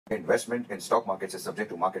Investment in stock markets is subject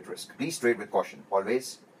to market risk. Please trade with caution.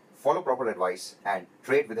 Always follow proper advice and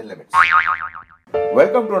trade within limits.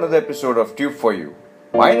 Welcome to another episode of Tube for You.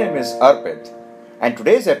 My name is Arpit, and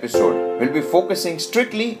today's episode will be focusing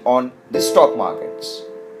strictly on the stock markets.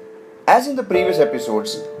 As in the previous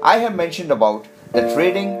episodes, I have mentioned about the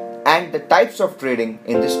trading and the types of trading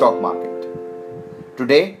in the stock market.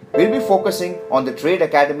 Today, we'll be focusing on the Trade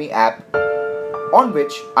Academy app, on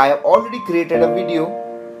which I have already created a video.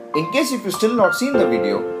 In case if you still not seen the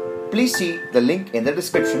video, please see the link in the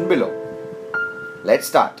description below. Let's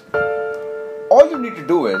start. All you need to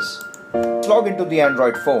do is log into the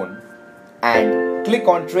Android phone and click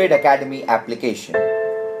on Trade Academy application.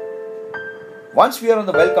 Once we are on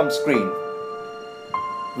the welcome screen,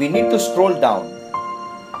 we need to scroll down.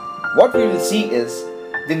 What we will see is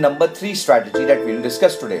the number 3 strategy that we will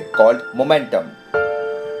discuss today, called momentum.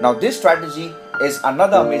 Now this strategy is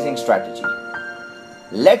another amazing strategy.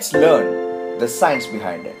 Let's learn the science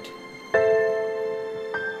behind it.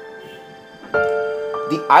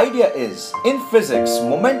 The idea is, in physics,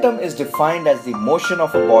 momentum is defined as the motion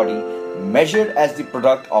of a body measured as the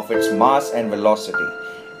product of its mass and velocity.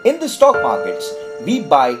 In the stock markets, we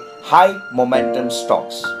buy high momentum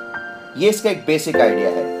stocks. ये इसका एक basic idea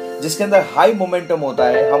है, जिसके अंदर high momentum होता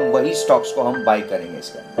है, हम वही स्टॉक्स को हम बाय करेंगे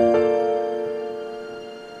इसके अंदर.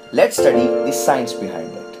 Let's study the science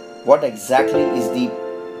behind it. What exactly is the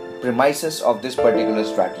premises of this particular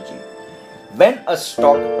strategy? When a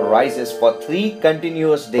stock rises for 3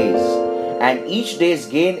 continuous days and each day's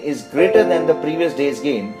gain is greater than the previous day's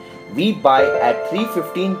gain, we buy at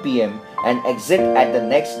 3:15 p.m. and exit at the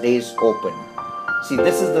next day's open. See,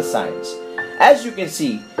 this is the science. As you can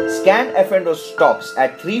see, scan F&O stocks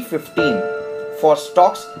at 3:15 for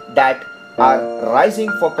stocks that are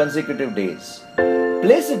rising for consecutive days.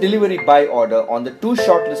 Place a delivery buy order on the 2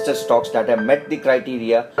 shortlisted stocks that have met the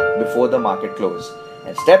criteria before the market close.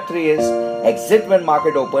 And step 3 is exit when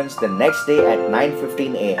market opens the next day at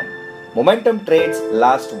 9:15 a.m. Momentum trades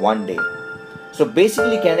last 1 day. So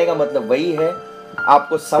basically कहने का मतलब वही है,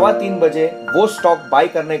 आपको 3:15 बजे वो stock bye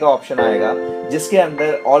करने का ऑप्शन आएगा जिसके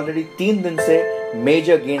अंदर ऑलरेडी 3 दिन से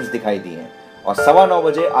मेजर गेन्स दिखाई दिए हैं, और 9:15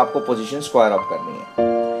 बजे आपको पोजीशन स्क्वायर अप करनी है.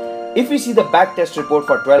 If we see the back test report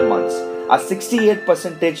for 12 months, a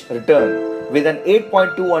 68% return with an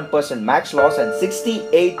 8.21% max loss and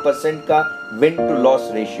 68% का win to loss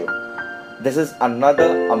ratio. This is another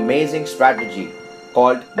amazing strategy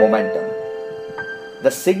called momentum.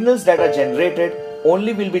 The signals that are generated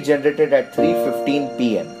only will be generated at 3:15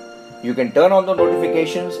 p.m. You can turn on the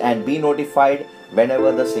notifications and be notified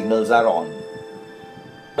whenever the signals are on.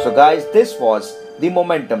 So guys, this was the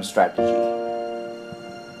momentum strategy.